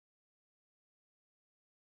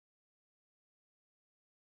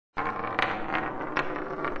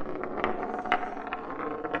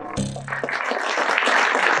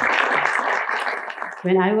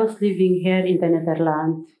When I was living here in the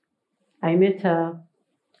Netherlands, I met a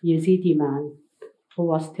Yazidi man who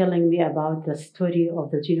was telling me about the story of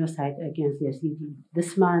the genocide against Yazidi.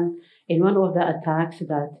 This man, in one of the attacks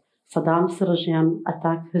that Saddam's regime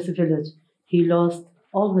attacked his village, he lost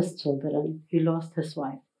all his children, he lost his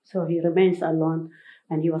wife. So he remains alone,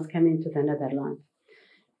 and he was coming to the Netherlands.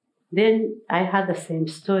 Then I had the same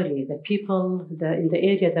story. The people in the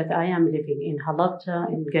area that I am living in, Halabja,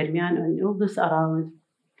 in Germian, and all this around,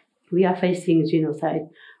 we are facing genocide.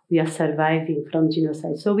 We are surviving from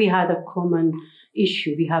genocide. So we had a common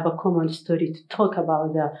issue. We have a common story to talk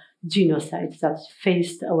about the genocides that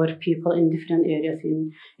faced our people in different areas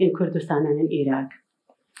in Kurdistan and in Iraq.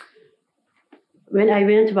 When I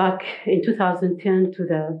went back in 2010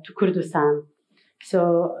 to Kurdistan,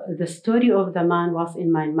 so the story of the man was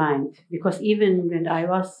in my mind, because even when I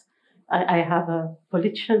have a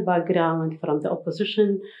political background from the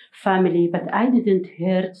opposition family, but I didn't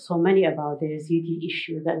hear so many about the Yazidi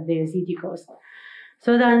issue that the Yazidi caused.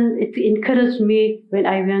 So then it encouraged me when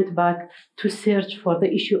I went back to search for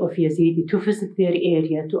the issue of Yazidi, to visit their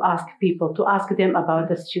area, to ask people, to ask them about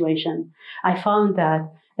the situation. I found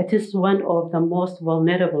that it is one of the most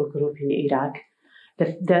vulnerable groups in Iraq.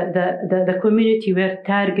 The community were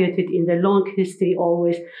targeted in the long history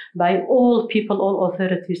always by all people, all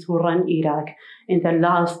authorities who run Iraq in the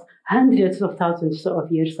last hundreds of thousands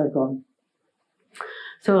of years ago.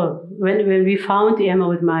 So when we found Emma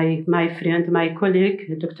with my friend, my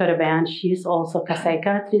colleague, Dr. Bayan, she's also a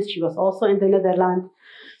psychiatrist, she was also in the Netherlands.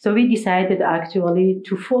 So we decided actually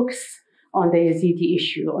to focus on the Yazidi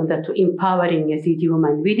issue, to empowering Yazidi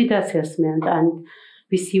women. We did assessment and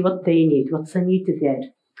we see what they need, what's the need there.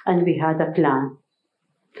 And we had a plan.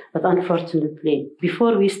 But unfortunately,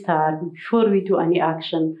 before we do any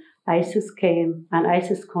action, ISIS came and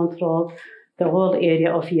ISIS controlled the whole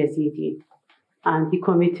area of Yazidi. And he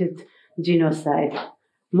committed genocide.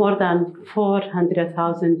 More than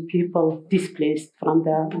 400,000 people displaced from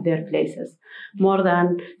their places. More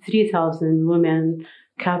than 3,000 women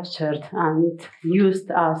captured and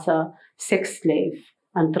used as a sex slave,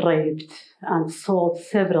 and raped and sold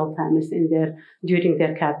several times during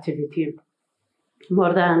their captivity.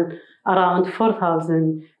 More than around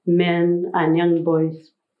 4,000 men and young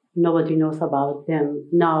boys, nobody knows about them.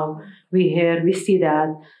 Now we see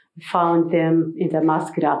that, we found them in the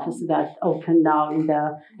mass graves that opened now in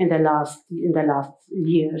the last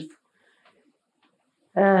years.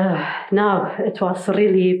 Now it was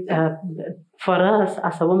really for us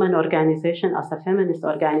as a women organization, as a feminist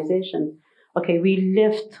organization. Okay, we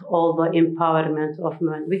left all the empowerment of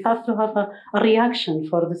men. We have to have a reaction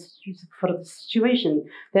for the situation.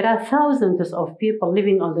 There are thousands of people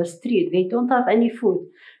living on the street. They don't have any food.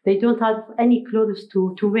 They don't have any clothes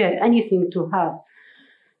to wear, anything to have.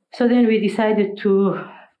 So then we decided to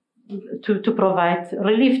provide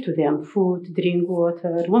relief to them: food, drink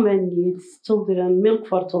water, women needs, children, milk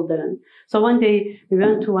for children. So one day we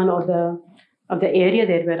went to one of the area.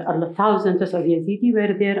 There were thousands of Yazidi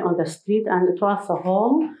were there on the street, and it was a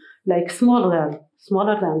hall like smaller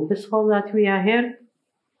than this hall that we are here.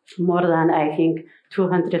 More than, I think,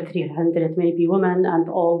 200, 300 maybe women and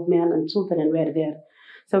old men and children were there.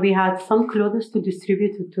 So we had some clothes to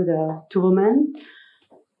distribute to women.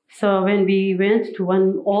 So when we went to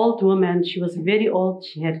one old woman, she was very old.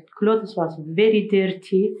 Her clothes was very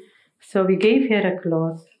dirty. So we gave her a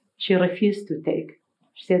cloth. She refused to take.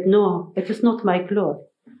 She said, "No, it is not my cloth.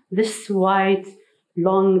 This white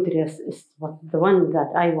long dress is the one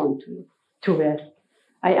that I want to wear."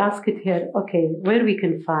 I asked her, "Okay, where we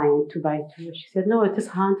can find to buy it?" She said, "No, it is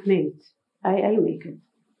handmade. I make it."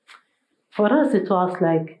 For us, it was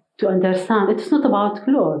like to understand, it's not about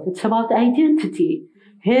clothes, it's about identity.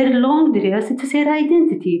 Her long dress, it is her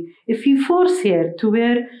identity. If you force her to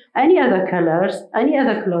wear any other colors, any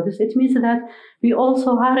other clothes, it means that we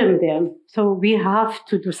also harm them. So we have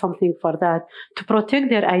to do something for that, to protect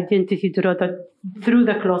their identity through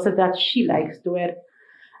the clothes that she likes to wear.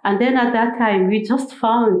 And then at that time, we just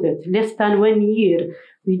found it, less than 1 year.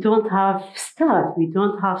 We don't have staff, we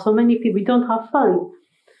don't have so many people, we don't have funds.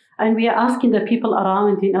 And we are asking the people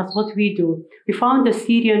around us what we do. We found a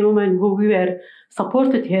Syrian woman who we were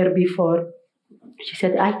supported her before. She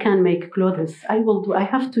said, "I can make clothes. I will do. I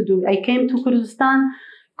have to do. I came to Kurdistan.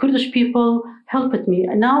 Kurdish people helped me.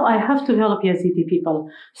 Now I have to help Yazidi people."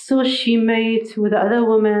 So she made with other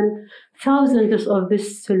women thousands of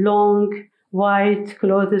this long white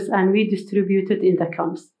clothes, and we distributed in the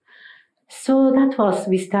camps. So that was,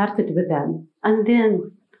 we started with them. And then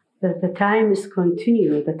the time is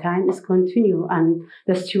continue, and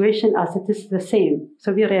the situation as it is the same. So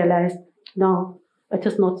we realized, no, it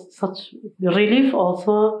is not such relief,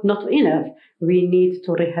 also not enough. We need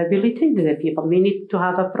to rehabilitate the people. We need to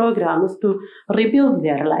have a programs to rebuild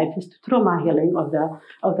their lives, to trauma healing of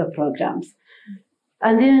the programs.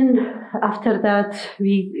 And then after that,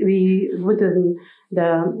 we within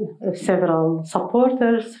the several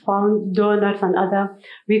supporters, found donors and other,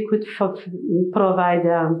 we could provide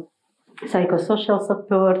psychosocial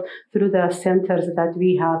support through the centers that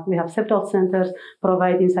we have. We have several centers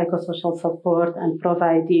providing psychosocial support and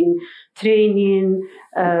providing training,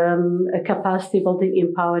 capacity building,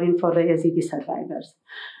 empowering for the Yazidi survivors.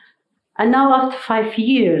 And now after 5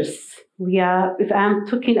 years, if I'm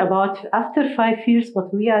talking about after 5 years,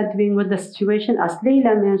 what we are doing with the situation, as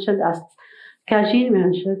Leila mentioned, as Kajin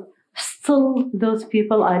mentioned, still those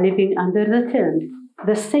people are living under the tent.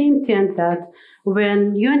 The same tent that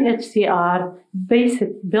when UNHCR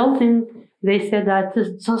basic building, they said that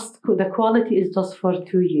the quality is just for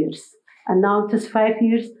 2 years. And now it is 5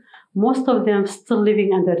 years, most of them still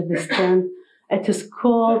living under this tent. It is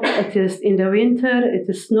cold, it is in the winter, it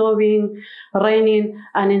is snowing, raining,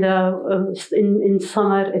 and in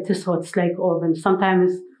summer it is hot, it's like oven,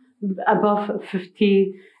 sometimes above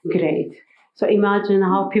 50 grade. So imagine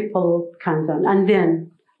how people can do. And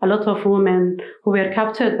then a lot of women who were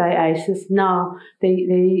captured by ISIS, now they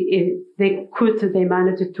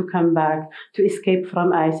managed to come back, to escape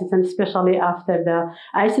from ISIS, and especially after the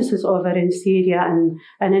ISIS is over in Syria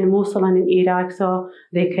and in Mosul and in Iraq, so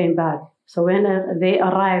they came back. So when they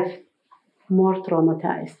arrived, more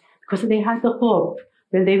traumatized, because they had the hope.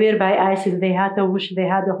 When they were by ISIS, they had the wish, they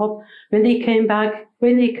had the hope. When they come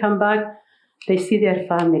back, they see their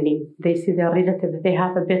family, they see their relatives, they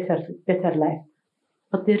have a better life.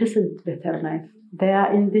 But there isn't better life. They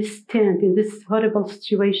are in this tent, in this horrible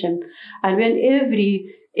situation. And when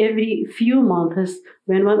every few months,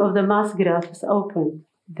 when one of the mass graves is opened,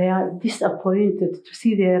 they are disappointed to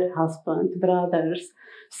see their husband, brothers,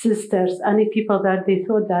 sisters, any people that they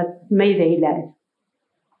thought that may they live.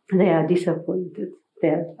 They are disappointed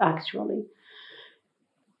there, actually.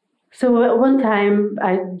 So one time,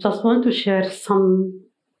 I just want to share some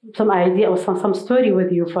idea or some story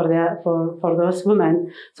with you for those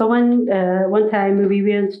women. So one time we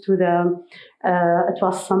went to it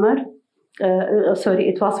was summer.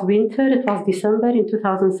 It was winter. It was December in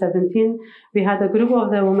 2017. We had a group of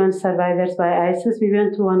the women survivors by ISIS. We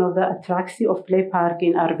went to one of the attractions of play park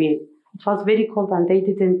in Erbil. It was very cold, and they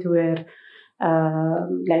didn't wear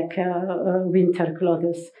winter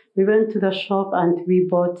clothes. We went to the shop and we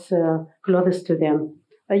bought clothes to them.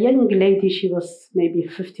 A young lady, she was maybe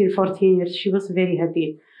 15, 14 years. She was very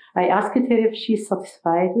happy. I asked her if she's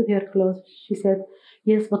satisfied with her clothes. She said,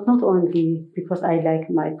 yes, but not only because I like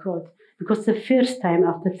my coat. Because the first time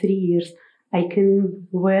after 3 years, I can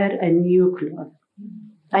wear a new cloth.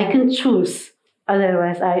 I can choose.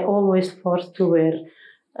 Otherwise, I always forced to wear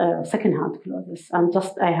second-hand clothes. And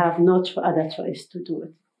I have no other choice to do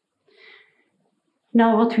it.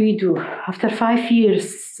 Now what we do, after 5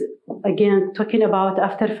 years, again, talking about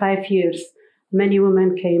after 5 years, many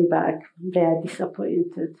women came back. They are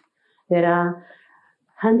disappointed. There are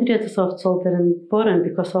hundreds of children born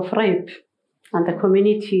because of rape. And the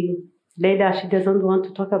community, Leila, she doesn't want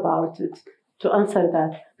to talk about it, to answer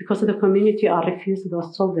that, because the community are refused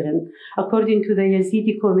those children. According to the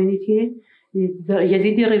Yazidi community, the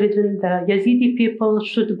Yazidi religion, the Yazidi people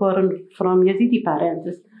should born from Yazidi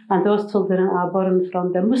parents, and those children are born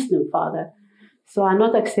from the Muslim father. So are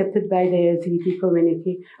not accepted by the Yazidi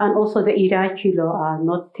community. And also the Iraqi law are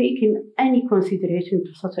not taking any consideration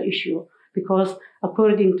to such an issue, because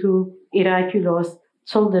according to Iraqi laws,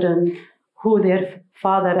 children who their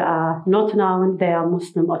father are not known, they are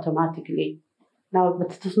Muslim automatically. Now,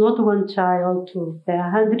 but it is not one child, there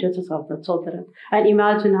are hundreds of the children. And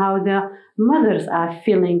imagine how the mothers are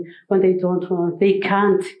feeling when they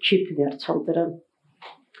can't keep their children.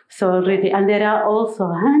 So really, and there are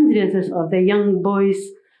also hundreds of the young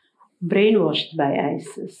boys brainwashed by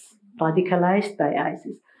ISIS, radicalized by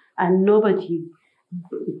ISIS, and nobody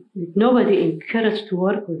encouraged to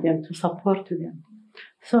work with them, to support them.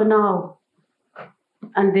 So now,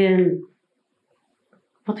 and then,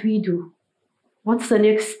 what we do? What's the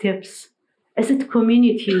next steps? Is it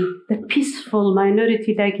community, the peaceful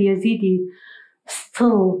minority like Yazidi,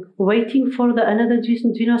 still waiting for another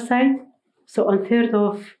genocide? So on 3rd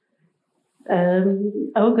of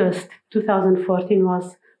August 2014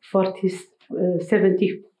 was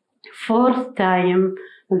 74th time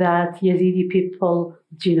that Yazidi people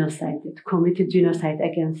committed genocide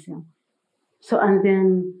against them. So, and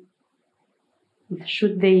then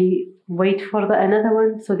should they wait for another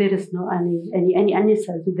one? So there is no any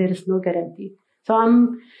answer. There is no guarantee. So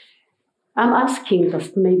I'm asking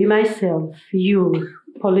just maybe myself, you,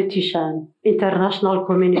 politician, international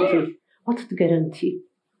community, what's the guarantee?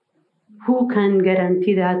 Who can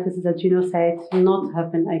guarantee that the genocide will not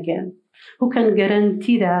happen again? Who can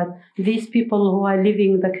guarantee that these people who are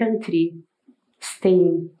leaving the country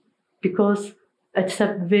staying? Because it's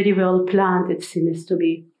a very well planned, it seems to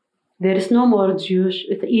be. There is no more Jewish.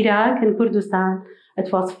 Iraq and Kurdistan,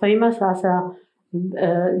 it was famous as a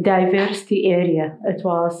diversity area. It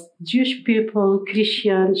was Jewish people,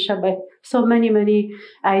 Christian, Shabbat, so many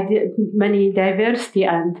diversity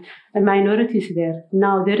and minorities there.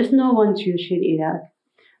 Now there is no one Jewish in Iraq.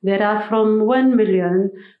 There are from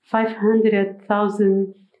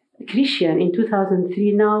 1,500,000 Christian in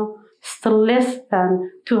 2003. Now still less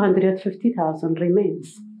than 250,000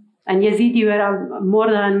 remains. And Yazidi were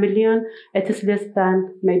more than 1 million. It is less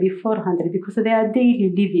than maybe 400 because they are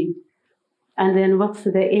daily living. And then what's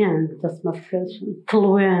the end? That's my question.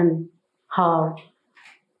 Till when? How?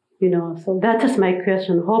 So that is my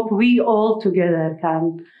question. Hope we all together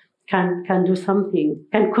can do something,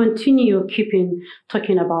 can continue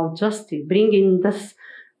talking about justice, bringing this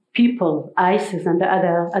people, ISIS and the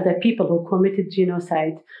other people who committed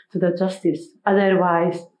genocide to the justice.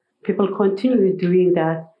 Otherwise, people continue doing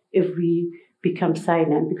that if we become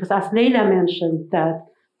silent. Because as Leila mentioned, that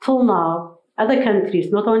till now, other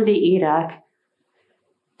countries, not only Iraq,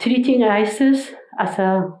 treating ISIS as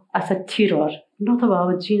a terror, not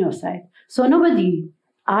about genocide. So nobody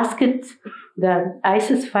asked the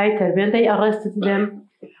ISIS fighter when they arrested them,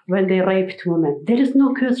 when they raped women. There is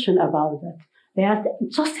no question about that. They are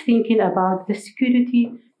just thinking about the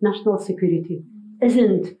security, national security.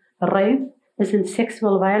 Isn't rape, isn't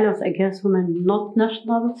sexual violence against women not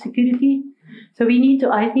national security? So we need to,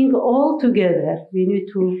 I think, all together, we need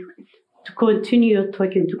to continue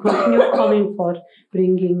talking, to continue calling for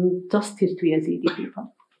bringing justice to Yazidi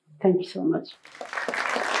people. Thank you so much.